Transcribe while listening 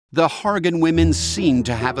The Hargan women seemed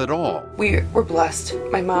to have it all. We were blessed.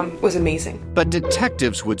 My mom was amazing. But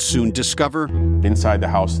detectives would soon discover inside the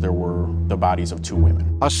house there were the bodies of 2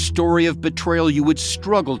 women. A story of betrayal you would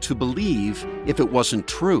struggle to believe if it wasn't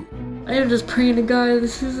true. I am just praying to God,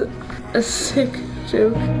 this is a sick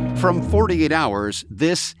joke. From 48 Hours,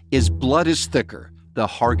 this is Blood is Thicker, the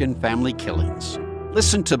Hargan family killings.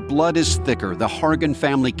 Listen to Blood is Thicker, the Hargan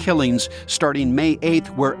family killings, starting May 8th,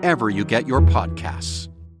 wherever you get your podcasts.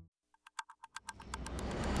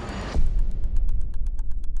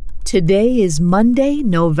 Today is Monday,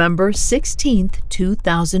 November 16th,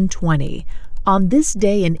 2020. On this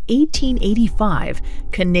day in 1885,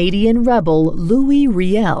 Canadian rebel Louis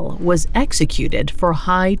Riel was executed for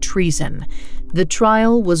high treason. The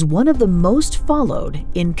trial was one of the most followed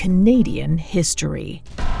in Canadian history.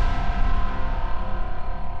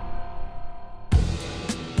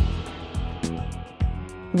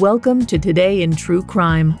 Welcome to Today in True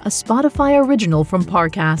Crime, a Spotify original from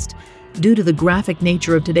Parcast. Due to the graphic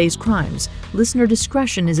nature of today's crimes, listener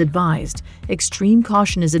discretion is advised. Extreme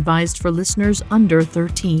caution is advised for listeners under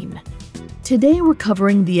 13. Today we're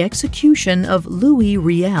covering the execution of Louis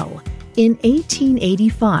Riel. In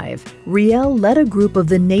 1885, Riel led a group of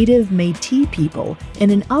the native Métis people in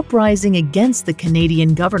an uprising against the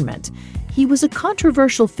Canadian government. He was a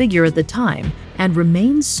controversial figure at the time and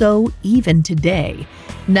remains so even today.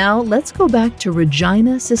 Now let's go back to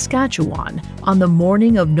Regina, Saskatchewan on the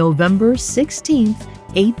morning of November 16,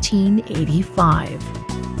 1885.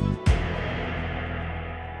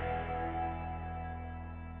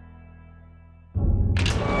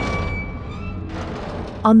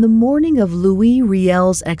 On the morning of Louis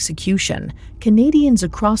Riel's execution, Canadians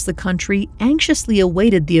across the country anxiously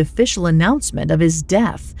awaited the official announcement of his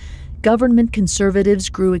death. Government conservatives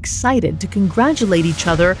grew excited to congratulate each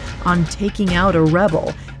other on taking out a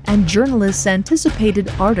rebel, and journalists anticipated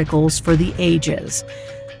articles for the ages.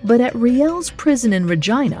 But at Riel's prison in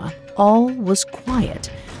Regina, all was quiet.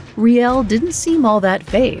 Riel didn't seem all that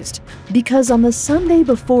fazed, because on the Sunday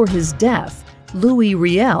before his death, Louis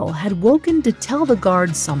Riel had woken to tell the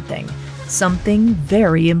guards something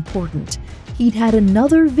very important. He'd had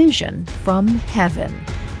another vision from heaven.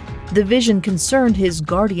 The vision concerned his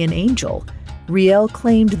guardian angel. Riel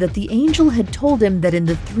claimed that the angel had told him that in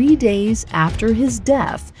the 3 days after his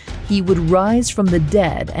death, he would rise from the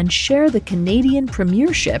dead and share the Canadian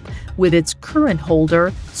premiership with its current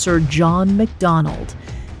holder, Sir John Macdonald.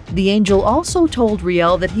 The angel also told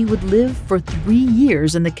Riel that he would live for 3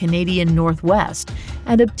 years in the Canadian Northwest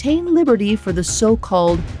and obtain liberty for the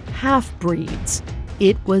so-called half-breeds.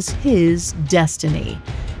 It was his destiny.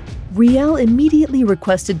 Riel immediately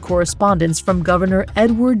requested correspondence from Governor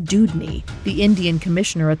Edward Dewdney, the Indian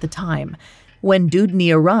commissioner at the time. When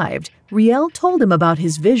Dewdney arrived, Riel told him about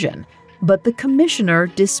his vision, but the commissioner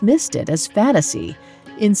dismissed it as fantasy.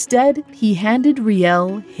 Instead, he handed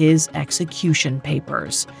Riel his execution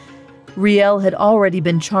papers. Riel had already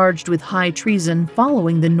been charged with high treason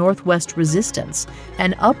following the Northwest Resistance,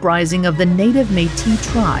 an uprising of the native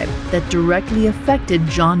Métis tribe that directly affected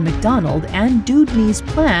John Macdonald and Dewdney's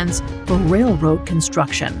plans for railroad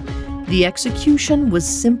construction. The execution was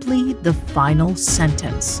simply the final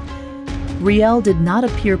sentence. Riel did not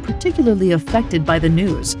appear particularly affected by the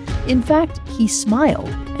news. In fact, he smiled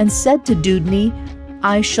and said to Dewdney,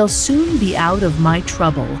 "I shall soon be out of my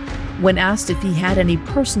trouble." When asked if he had any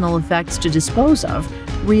personal effects to dispose of,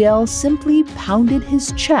 Riel simply pounded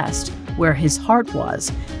his chest where his heart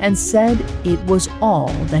was and said it was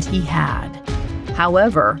all that he had.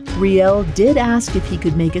 However, Riel did ask if he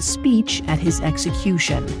could make a speech at his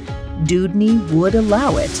execution. Dewdney would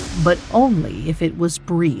allow it, but only if it was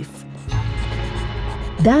brief.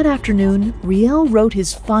 That afternoon, Riel wrote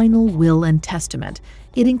his final will and testament.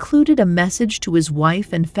 It included a message to his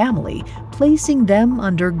wife and family, placing them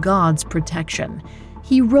under God's protection.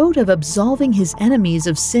 He wrote of absolving his enemies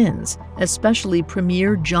of sins, especially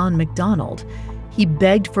Premier John Macdonald. He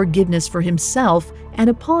begged forgiveness for himself and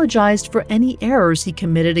apologized for any errors he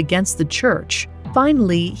committed against the church.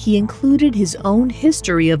 Finally, he included his own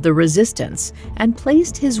history of the resistance and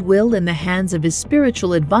placed his will in the hands of his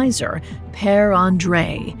spiritual advisor, Père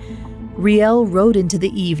André. Riel rode into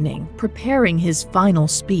the evening, preparing his final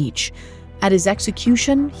speech. At his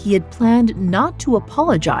execution, he had planned not to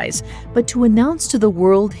apologize, but to announce to the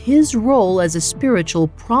world his role as a spiritual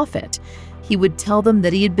prophet. He would tell them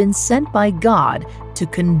that he had been sent by God to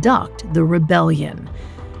conduct the rebellion.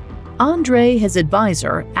 André, his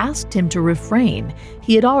advisor, asked him to refrain.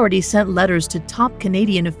 He had already sent letters to top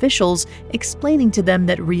Canadian officials explaining to them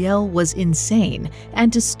that Riel was insane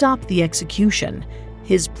and to stop the execution.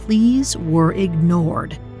 His pleas were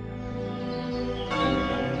ignored.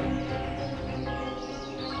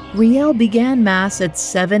 Riel began Mass at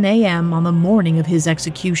 7 a.m. on the morning of his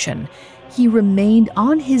execution. He remained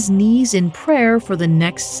on his knees in prayer for the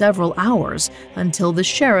next several hours until the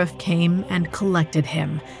sheriff came and collected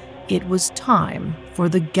him. It was time for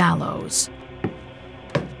the gallows.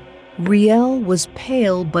 Riel was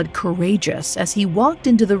pale but courageous as he walked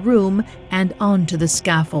into the room and onto the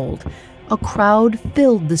scaffold. A crowd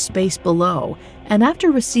filled the space below, and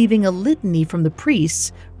after receiving a litany from the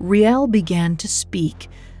priests, Riel began to speak.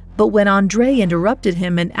 But when André interrupted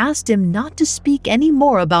him and asked him not to speak any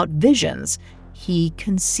more about visions, he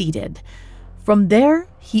conceded. From there,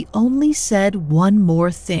 he only said one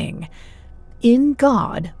more thing. "In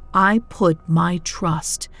God, I put my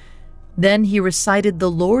trust." Then he recited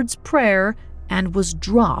the Lord's Prayer and was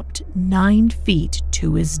dropped 9 feet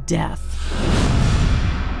to his death.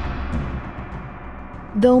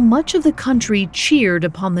 Though much of the country cheered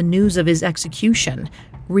upon the news of his execution,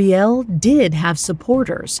 Riel did have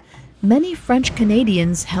supporters. Many French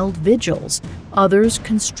Canadians held vigils, others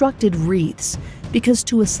constructed wreaths, because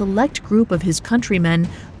to a select group of his countrymen,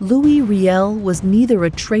 Louis Riel was neither a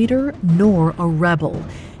traitor nor a rebel.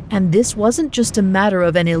 And this wasn't just a matter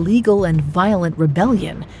of an illegal and violent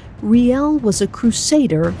rebellion. Riel was a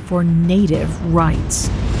crusader for native rights.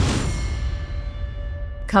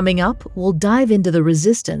 Coming up, we'll dive into the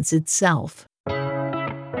resistance itself.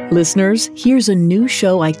 Listeners, here's a new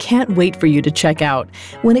show I can't wait for you to check out.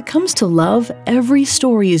 When it comes to love, every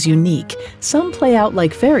story is unique. Some play out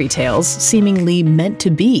like fairy tales, seemingly meant to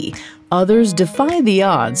be. Others defy the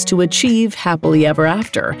odds to achieve happily ever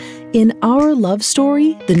after. In Our Love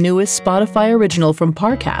Story, the newest Spotify original from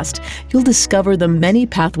Parcast, you'll discover the many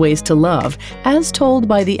pathways to love, as told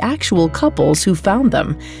by the actual couples who found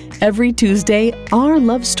them. Every Tuesday, Our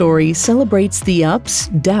Love Story celebrates the ups,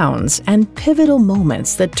 downs, and pivotal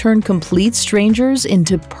moments that turn complete strangers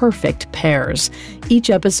into perfect pairs. Each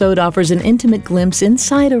episode offers an intimate glimpse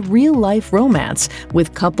inside a real-life romance,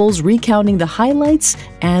 with couples recounting the highlights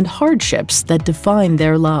and hardships that define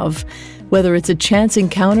their love. Whether it's a chance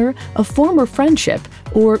encounter, a former friendship,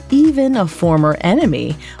 or even a former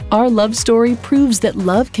enemy, Our Love Story proves that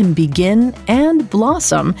love can begin and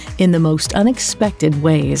blossom in the most unexpected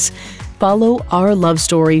ways. Follow Our Love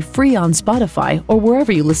Story free on Spotify or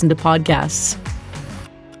wherever you listen to podcasts.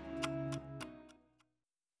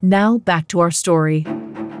 Now back to our story.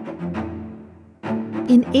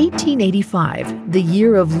 In 1885, the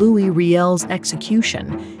year of Louis Riel's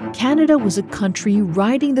execution, Canada was a country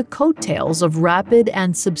riding the coattails of rapid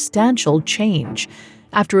and substantial change.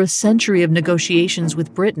 After a century of negotiations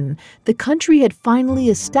with Britain, the country had finally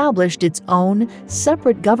established its own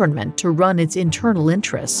separate government to run its internal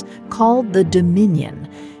interests, called the Dominion.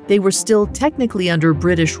 They were still technically under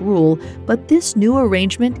British rule, but this new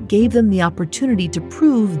arrangement gave them the opportunity to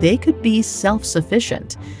prove they could be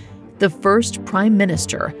self-sufficient. The first Prime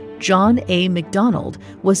Minister, John A. Macdonald,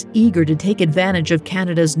 was eager to take advantage of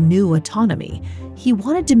Canada's new autonomy. He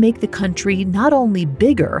wanted to make the country not only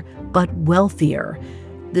bigger, but wealthier.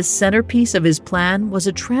 The centerpiece of his plan was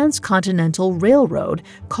a transcontinental railroad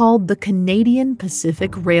called the Canadian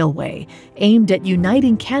Pacific Railway, aimed at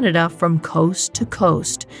uniting Canada from coast to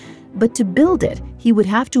coast. But to build it, he would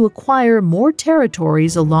have to acquire more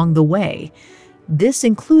territories along the way. This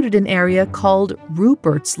included an area called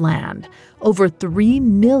Rupert's Land, over 3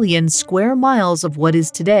 million square miles of what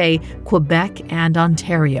is today Quebec and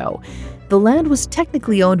Ontario. The land was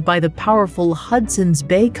technically owned by the powerful Hudson's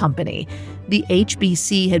Bay Company. The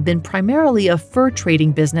HBC had been primarily a fur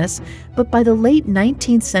trading business, but by the late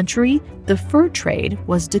 19th century, the fur trade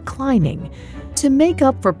was declining. To make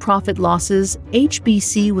up for profit losses,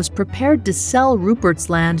 HBC was prepared to sell Rupert's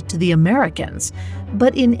Land to the Americans.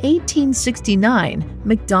 But in 1869,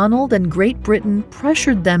 Macdonald and Great Britain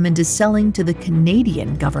pressured them into selling to the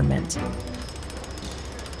Canadian government.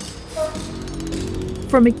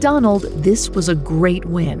 For Macdonald, this was a great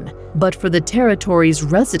win. But for the territory's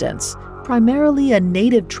residents, primarily a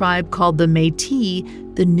native tribe called the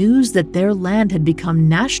Métis, the news that their land had become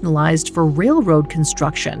nationalized for railroad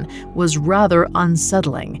construction was rather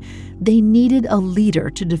unsettling. They needed a leader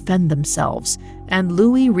to defend themselves, and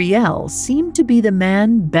Louis Riel seemed to be the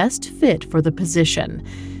man best fit for the position.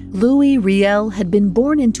 Louis Riel had been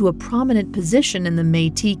born into a prominent position in the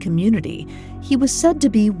Métis community. He was said to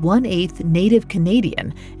be 1/8 Native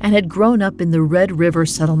Canadian and had grown up in the Red River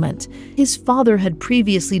settlement. His father had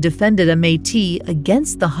previously defended a Métis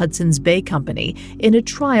against the Hudson's Bay Company in a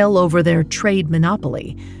trial over their trade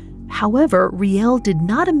monopoly. However, Riel did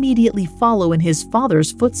not immediately follow in his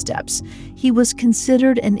father's footsteps. He was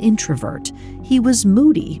considered an introvert. He was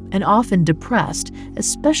moody and often depressed,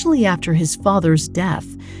 especially after his father's death.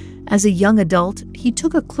 As a young adult, he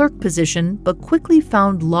took a clerk position but quickly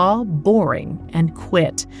found law boring and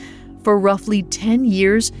quit. For roughly 10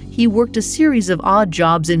 years, he worked a series of odd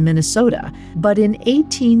jobs in Minnesota, but in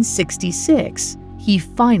 1866, he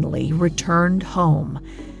finally returned home.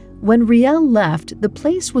 When Riel left, the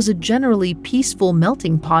place was a generally peaceful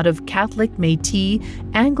melting pot of Catholic Métis,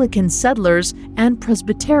 Anglican settlers, and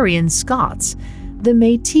Presbyterian Scots. The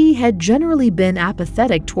Métis had generally been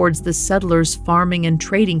apathetic towards the settlers' farming and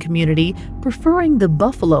trading community, preferring the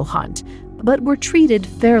buffalo hunt, but were treated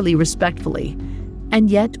fairly respectfully.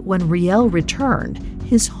 And yet, when Riel returned,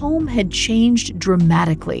 his home had changed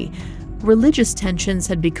dramatically. Religious tensions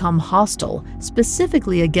had become hostile,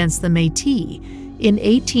 specifically against the Métis. In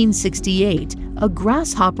 1868, a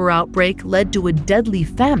grasshopper outbreak led to a deadly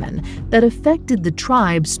famine that affected the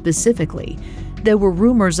tribe specifically. There were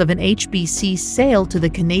rumors of an HBC sale to the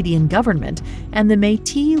Canadian government, and the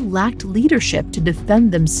Métis lacked leadership to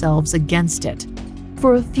defend themselves against it.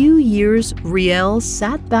 For a few years, Riel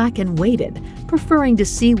sat back and waited, preferring to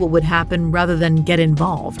see what would happen rather than get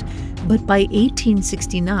involved. But by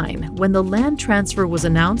 1869, when the land transfer was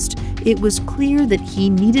announced, it was clear that he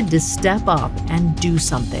needed to step up and do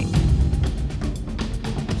something.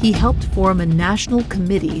 He helped form a national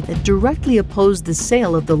committee that directly opposed the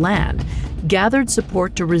sale of the land, gathered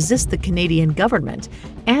support to resist the Canadian government,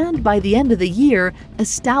 and by the end of the year,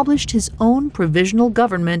 established his own provisional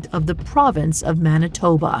government of the province of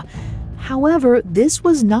Manitoba. However, this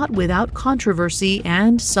was not without controversy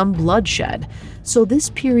and some bloodshed, so this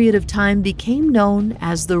period of time became known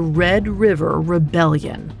as the Red River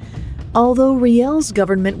Rebellion. Although Riel's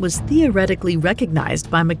government was theoretically recognized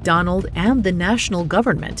by Macdonald and the national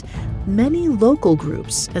government, many local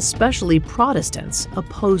groups, especially Protestants,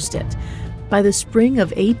 opposed it. By the spring of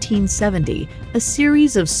 1870, a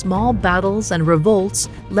series of small battles and revolts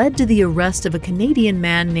led to the arrest of a Canadian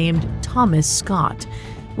man named Thomas Scott.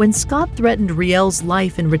 When Scott threatened Riel's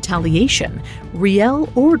life in retaliation, Riel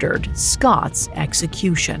ordered Scott's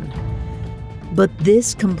execution. But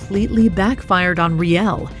this completely backfired on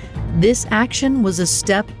Riel. This action was a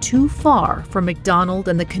step too far for Macdonald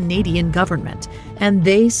and the Canadian government, and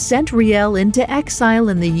they sent Riel into exile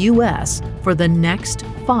in the U.S. for the next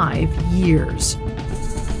 5 years.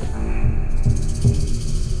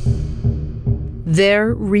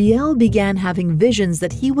 There, Riel began having visions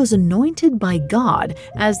that he was anointed by God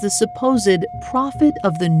as the supposed prophet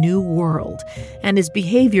of the New World, and his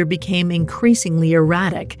behavior became increasingly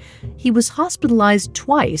erratic. He was hospitalized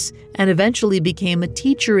twice and eventually became a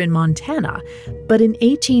teacher in Montana, but in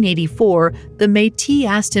 1884, the Métis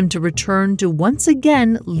asked him to return to once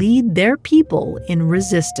again lead their people in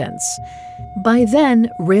resistance. By then,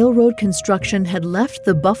 railroad construction had left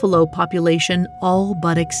the buffalo population all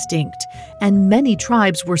but extinct, and many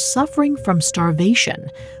tribes were suffering from starvation.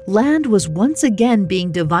 Land was once again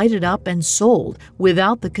being divided up and sold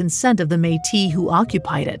without the consent of the Métis who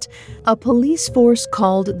occupied it. A police force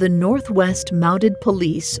called the Northwest Mounted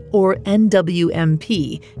Police, or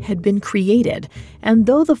NWMP, had been created, and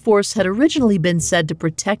though the force had originally been said to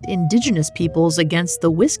protect Indigenous peoples against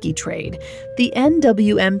the whiskey trade, the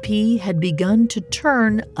NWMP had begun to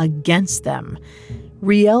turn against them.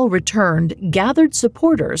 Riel returned, gathered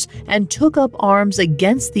supporters, and took up arms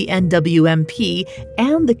against the NWMP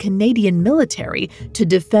and the Canadian military to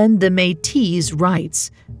defend the Métis' rights.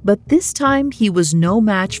 But this time he was no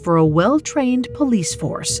match for a well-trained police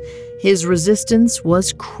force. His resistance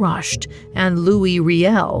was crushed, and Louis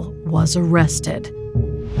Riel was arrested.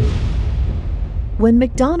 When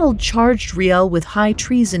Macdonald charged Riel with high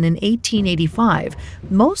treason in 1885,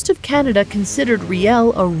 most of Canada considered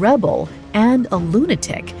Riel a rebel and a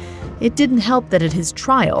lunatic. It didn't help that at his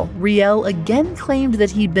trial, Riel again claimed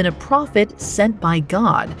that he'd been a prophet sent by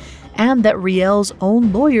God, and that Riel's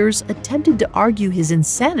own lawyers attempted to argue his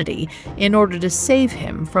insanity in order to save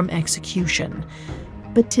him from execution.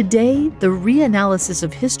 But today, the reanalysis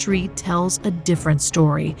of history tells a different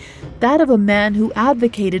story, that of a man who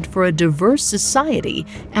advocated for a diverse society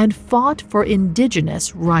and fought for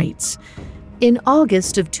Indigenous rights. In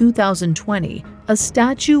August of 2020, a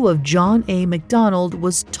statue of John A. Macdonald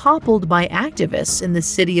was toppled by activists in the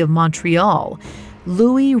city of Montreal.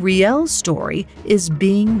 Louis Riel's story is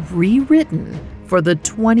being rewritten for the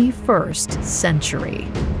 21st century.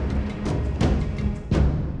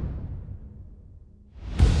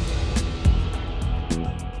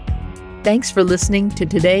 Thanks for listening to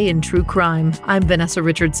Today in True Crime. I'm Vanessa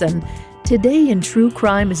Richardson. Today in True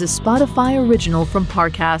Crime is a Spotify original from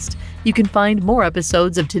Parcast. You can find more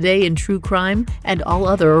episodes of Today in True Crime and all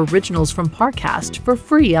other originals from Parcast for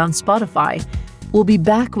free on Spotify. We'll be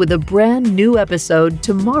back with a brand new episode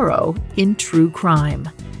tomorrow in True Crime.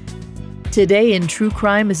 Today in True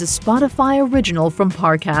Crime is a Spotify original from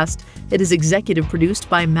Parcast. It is executive produced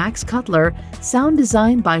by Max Cutler, sound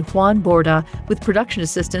designed by Juan Borda, with production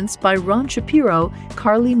assistance by Ron Shapiro,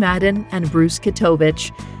 Carly Madden, and Bruce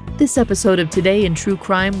Kitovich. This episode of Today in True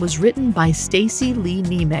Crime was written by Stacy Lee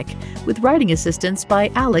Nemec, with writing assistance by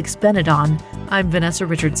Alex Benedon. I'm Vanessa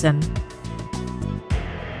Richardson.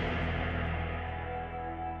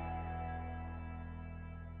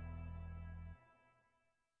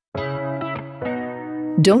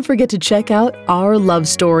 Don't forget to check out Our Love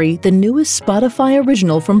Story, the newest Spotify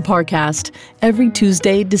original from Parcast. Every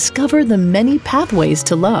Tuesday, discover the many pathways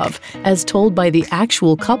to love, as told by the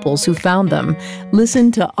actual couples who found them.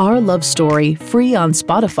 Listen to Our Love Story, free on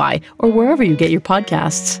Spotify or wherever you get your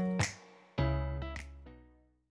podcasts.